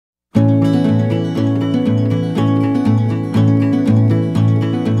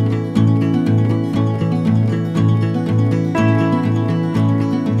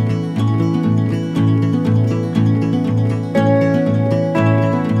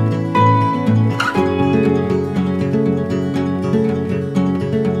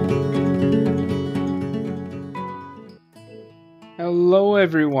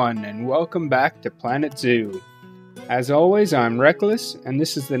welcome back to Planet Zoo. As always, I'm Reckless, and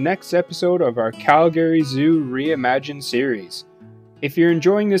this is the next episode of our Calgary Zoo Reimagined series. If you're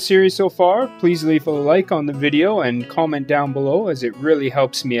enjoying this series so far, please leave a like on the video and comment down below as it really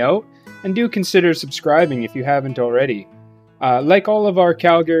helps me out, and do consider subscribing if you haven't already. Like all of our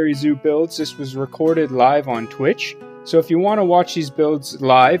Calgary Zoo builds, this was recorded live on Twitch, so if you want to watch these builds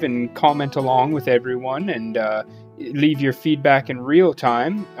live and comment along with everyone and leave your feedback in real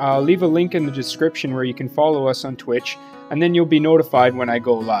time, I'll leave a link in the description where you can follow us on Twitch, and then you'll be notified when I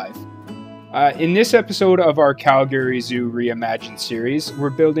go live. In this episode of our Calgary Zoo Reimagined series,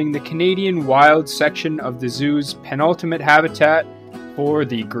 we're building the Canadian wild section of the zoo's penultimate habitat for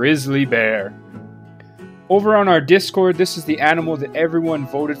the grizzly bear. Over on our Discord, this is the animal that everyone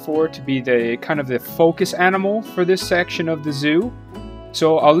voted for to be the kind of the focus animal for this section of the zoo.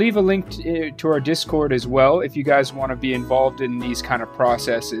 So I'll leave a link to our Discord as well if you guys want to be involved in these kind of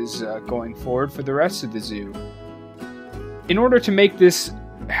processes going forward for the rest of the zoo. In order to make this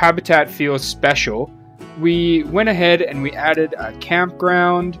habitat feel special, we went ahead and we added a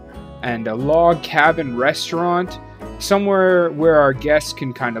campground and a log cabin restaurant, somewhere where our guests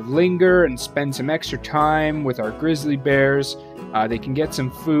can kind of linger and spend some extra time with our grizzly bears. They can get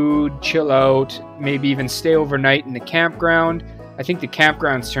some food, chill out, maybe even stay overnight in the campground. I think the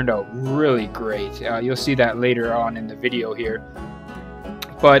campgrounds turned out really great. You'll see that later on in the video here.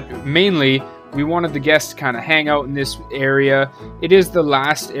 But mainly, we wanted the guests to kind of hang out in this area. It is the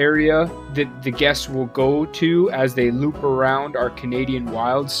last area that the guests will go to as they loop around our Canadian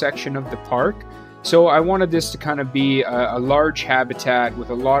wild section of the park. So I wanted this to kind of be a large habitat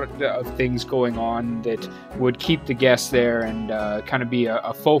with a lot of things going on that would keep the guests there and kind of be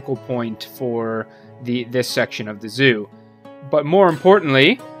a focal point for this section of the zoo. But more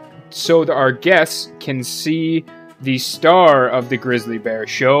importantly, so that our guests can see the star of the Grizzly Bear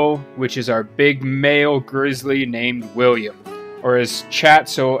show, which is our big male grizzly named William, or as chat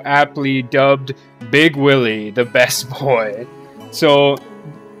so aptly dubbed, Big Willie, the best boy. So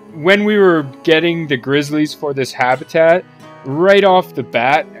when we were getting the grizzlies for this habitat, right off the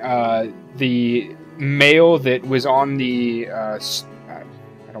bat, the male that was on the, I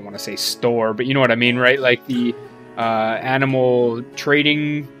don't want to say store, but you know what I mean, right? Like the animal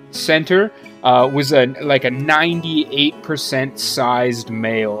trading center was like a 98% sized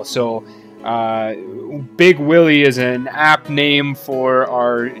male. So Big Willie is an apt name for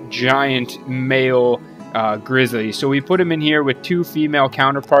our giant male grizzly. So we put him in here with two female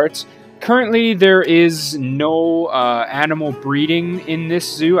counterparts. Currently there is no animal breeding in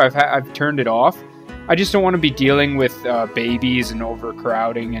this zoo. I've turned it off. I just don't want to be dealing with babies and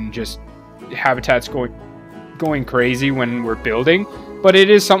overcrowding and just habitats going crazy when we're building. But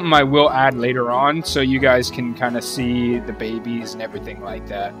it is something I will add later on, so you guys can kind of see the babies and everything like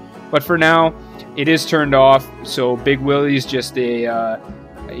that. But for now, it is turned off. So Big Willie's just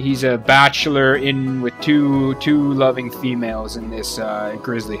he's a bachelor in with two loving females in this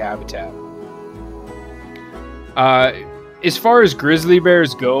grizzly habitat. As far as grizzly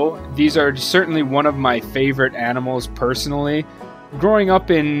bears go, these are certainly one of my favorite animals personally. Growing up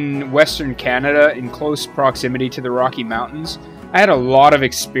in Western Canada in close proximity to the Rocky Mountains, I had a lot of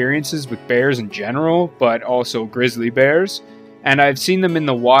experiences with bears in general, but also grizzly bears. And I've seen them in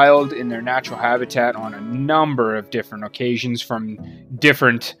the wild in their natural habitat on a number of different occasions from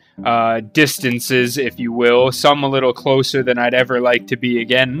different distances, if you will. Some a little closer than I'd ever like to be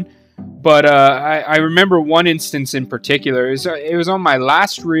again. But I remember one instance in particular. It was on my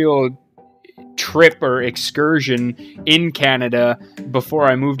last real trip or excursion in Canada before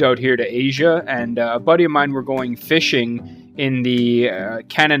I moved out here to Asia. And a buddy of mine were going fishing in the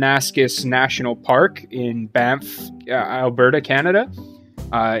Kananaskis National Park in Banff, Alberta, Canada.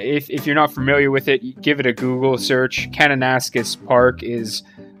 If you're not familiar with it, give it a Google search. Kananaskis Park is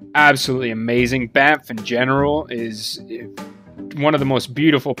absolutely amazing. Banff in general is one of the most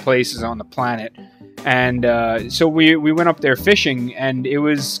beautiful places on the planet. And so we went up there fishing, and it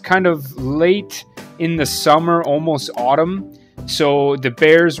was kind of late in the summer, almost autumn. So the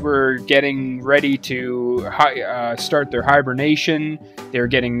bears were getting ready to start their hibernation. They were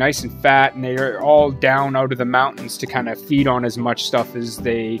getting nice and fat, and they are all down out of the mountains to kind of feed on as much stuff as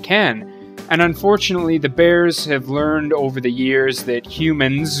they can. And unfortunately, the bears have learned over the years that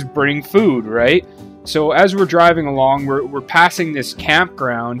humans bring food, right? So as we're driving along, we're passing this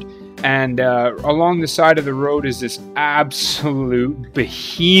campground, and along the side of the road is this absolute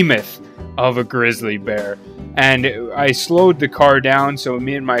behemoth of a grizzly bear. And I slowed the car down so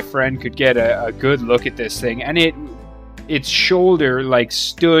me and my friend could get a good look at this thing. And its shoulder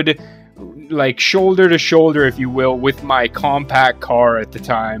stood like shoulder to shoulder, if you will, with my compact car at the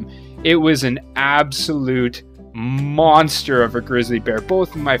time. It was an absolute monster of a grizzly bear.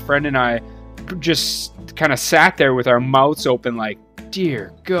 Both my friend and I just kind of sat there with our mouths open like,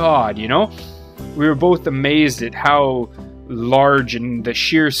 dear God, you know? We were both amazed at how large and the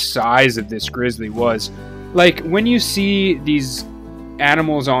sheer size of this grizzly was. Like, when you see these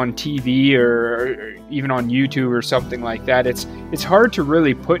animals on TV or even on YouTube or something like that, it's hard to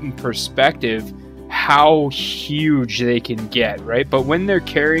really put in perspective how huge they can get, right? But when they're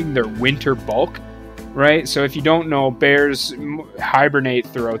carrying their winter bulk, right? So if you don't know, bears hibernate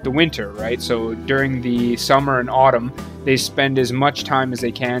throughout the winter, right? So during the summer and autumn, they spend as much time as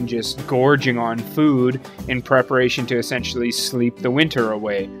they can just gorging on food in preparation to essentially sleep the winter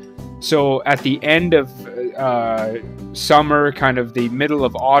away. So at the end of summer, kind of the middle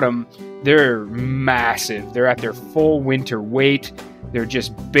of autumn, they're massive. They're at their full winter weight. They're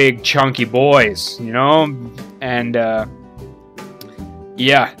just big, chunky boys, you know? And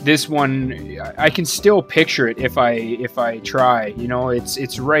yeah, this one, I can still picture it if I try. You know,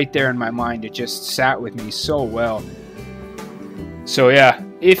 it's right there in my mind. It just sat with me so well. So yeah,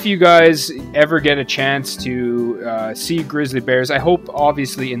 if you guys ever get a chance to see grizzly bears, I hope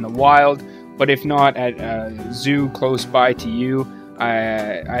obviously in the wild, but if not at a zoo close by to you,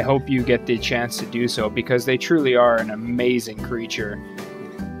 I hope you get the chance to do so, because they truly are an amazing creature.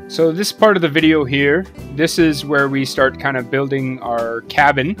 So this part of the video here, this is where we start kind of building our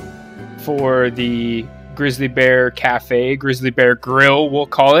cabin for the Grizzly Bear Cafe, Grizzly Bear Grill, we'll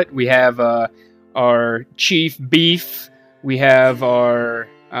call it. We have our chief beef. We have our,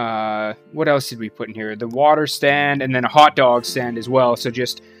 what else did we put in here? The water stand, and then a hot dog stand as well. So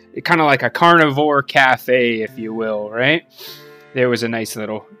just kind of like a carnivore cafe, if you will, right? There was a nice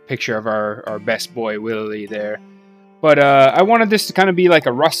little picture of our best boy, Willie, there. But I wanted this to kind of be like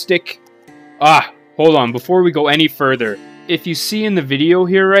a rustic... hold on, before we go any further. If you see in the video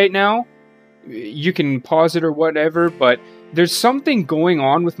here right now, you can pause it or whatever, but there's something going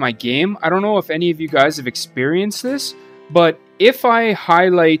on with my game. I don't know if any of you guys have experienced this, but if I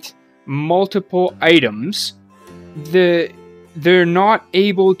highlight multiple items, they're not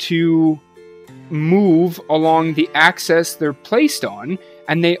able to move along the axis they're placed on,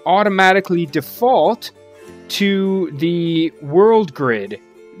 and they automatically default to the world grid.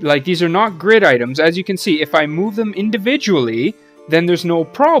 Like, these are not grid items. As you can see, if I move them individually, then there's no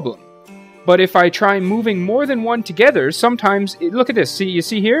problem. But if I try moving more than one together, sometimes, look at this, you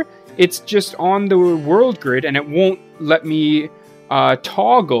see here? It's just on the world grid, and it won't let me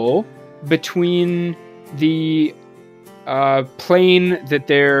toggle between the plane that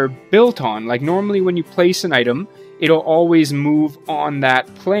they're built on. Like, normally when you place an item, it'll always move on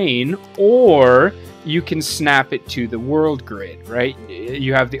that plane, or you can snap it to the world grid, right?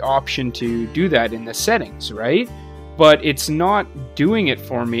 You have the option to do that in the settings, right? But it's not doing it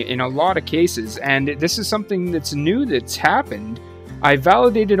for me in a lot of cases, and this is something that's new that's happened. I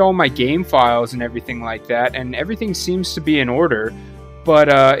validated all my game files and everything like that, and everything seems to be in order, but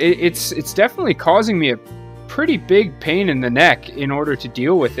it's definitely causing me a pretty big pain in the neck in order to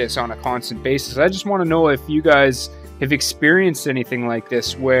deal with this on a constant basis. I just want to know if you guys have experienced anything like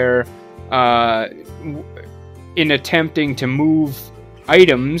this, where in attempting to move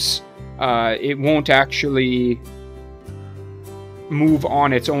items, it won't actually move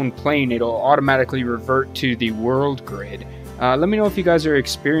on its own plane. It'll automatically revert to the world grid. Let me know if you guys are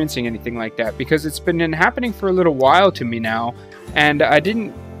experiencing anything like that, because it's been happening for a little while to me now, and I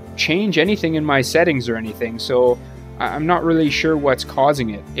didn't change anything in my settings or anything, so I'm not really sure what's causing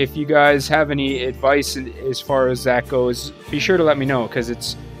it. If you guys have any advice as far as that goes, be sure to let me know, because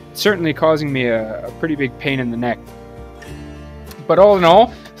it's certainly causing me a pretty big pain in the neck. But all in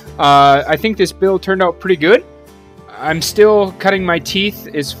all, I think this build turned out pretty good. I'm still cutting my teeth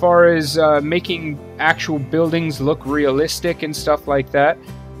as far as making actual buildings look realistic and stuff like that.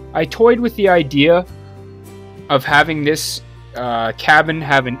 I toyed with the idea of having this cabin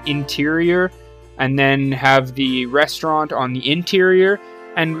have an interior and then have the restaurant on the interior,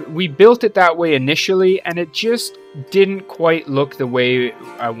 and we built it that way initially, and it just didn't quite look the way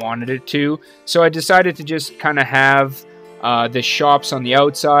I wanted it to. So I decided to just kind of have the shops on the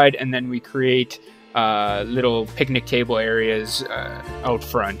outside, and then we create little picnic table areas out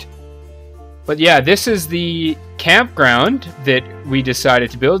front. But yeah, this is the campground that we decided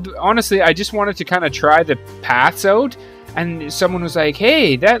to build. Honestly, I just wanted to kind of try the paths out, and someone was like,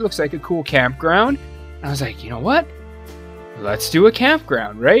 hey, that looks like a cool campground. And I was like, you know what? Let's do a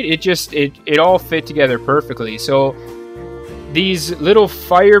campground, right? It all fit together perfectly. So these little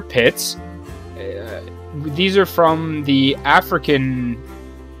fire pits, these are from the African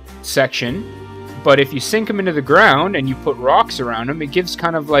section, but if you sink them into the ground and you put rocks around them, it gives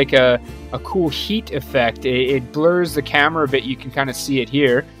kind of like a cool heat effect. It blurs the camera a bit. You can kind of see it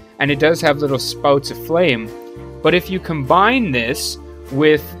here, and it does have little spouts of flame. But if you combine this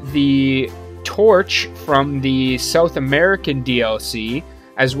with the torch from the South American DLC,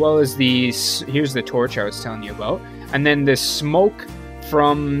 as well as here's the torch I was telling you about, and then the smoke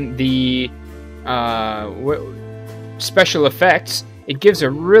from the special effects, it gives a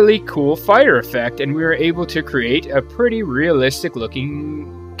really cool fire effect, and we were able to create a pretty realistic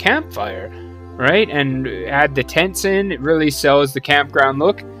looking campfire, right? And add the tents in, it really sells the campground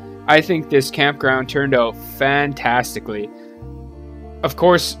look. I think this campground turned out fantastically. Of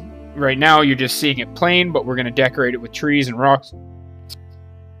course, right now you're just seeing it plain, but we're going to decorate it with trees and rocks.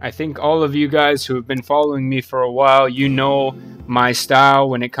 I think all of you guys who have been following me for a while, you know my style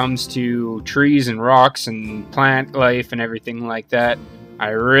when it comes to trees and rocks and plant life and everything like that. I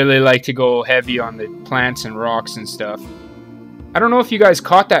really like to go heavy on the plants and rocks and stuff. I don't know if you guys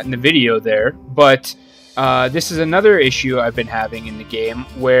caught that in the video there, but this is another issue I've been having in the game,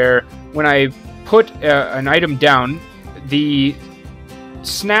 where when I put an item down, the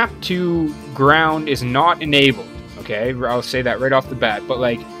snap to ground is not enabled. Okay, I'll say that right off the bat, but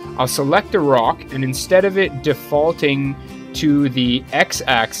like, I'll select a rock, and instead of it defaulting to the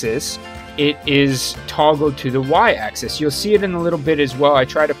x-axis, it is toggled to the y-axis. You'll see it in a little bit as well. I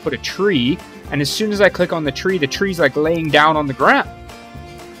try to put a tree, and as soon as I click on the tree's like laying down on the ground.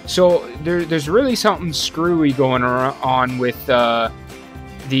 So there's really something screwy going on with the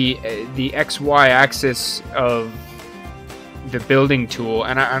XY axis of the building tool,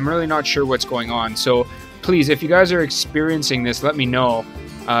 and I'm really not sure what's going on. So please, if you guys are experiencing this, let me know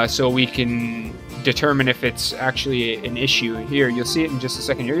so we can determine if it's actually an issue. Here, you'll see it in just a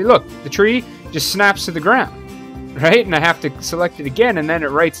second. Here, look, the tree just snaps to the ground, right? And I have to select it again, and then it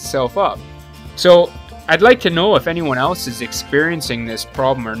writes itself up. So I'd like to know if anyone else is experiencing this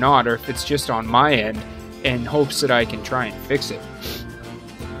problem or not, or if it's just on my end, in hopes that I can try and fix it.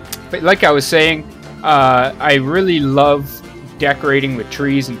 But like I was saying, I really love decorating with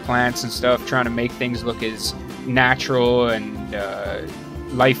trees and plants and stuff, trying to make things look as natural and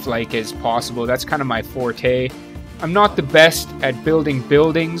lifelike as possible. That's kind of my forte. I'm not the best at building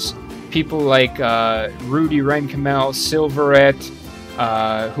buildings. People like Rudy Renkamel, Silverette,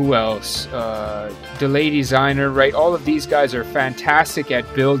 who else? Delay Designer, right? All of these guys are fantastic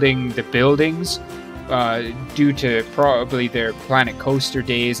at building the buildings due to probably their Planet Coaster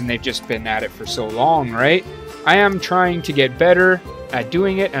days, and they've just been at it for so long, right? I am trying to get better at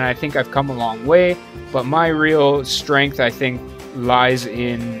doing it, and I think I've come a long way, but my real strength, I think, lies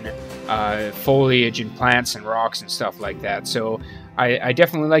in foliage and plants and rocks and stuff like that. So I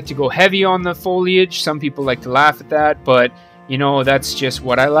definitely like to go heavy on the foliage. Some people like to laugh at that, but you know, that's just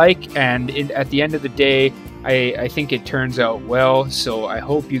what I like, and at the end of the day, I think it turns out well. So I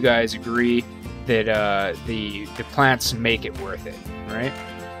hope you guys agree that the plants make it worth it, right?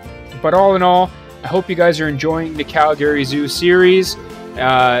 But all in all, I hope you guys are enjoying the Calgary Zoo series.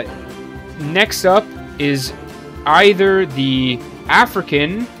 Next up is either the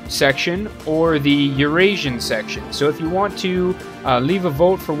African section or the Eurasian section. So if you want to leave a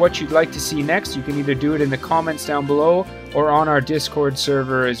vote for what you'd like to see next, you can either do it in the comments down below or on our Discord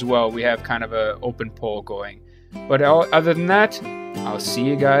server as well. We have kind of an open poll going. But other than that, I'll see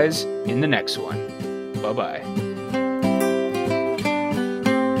you guys in the next one. Bye-bye.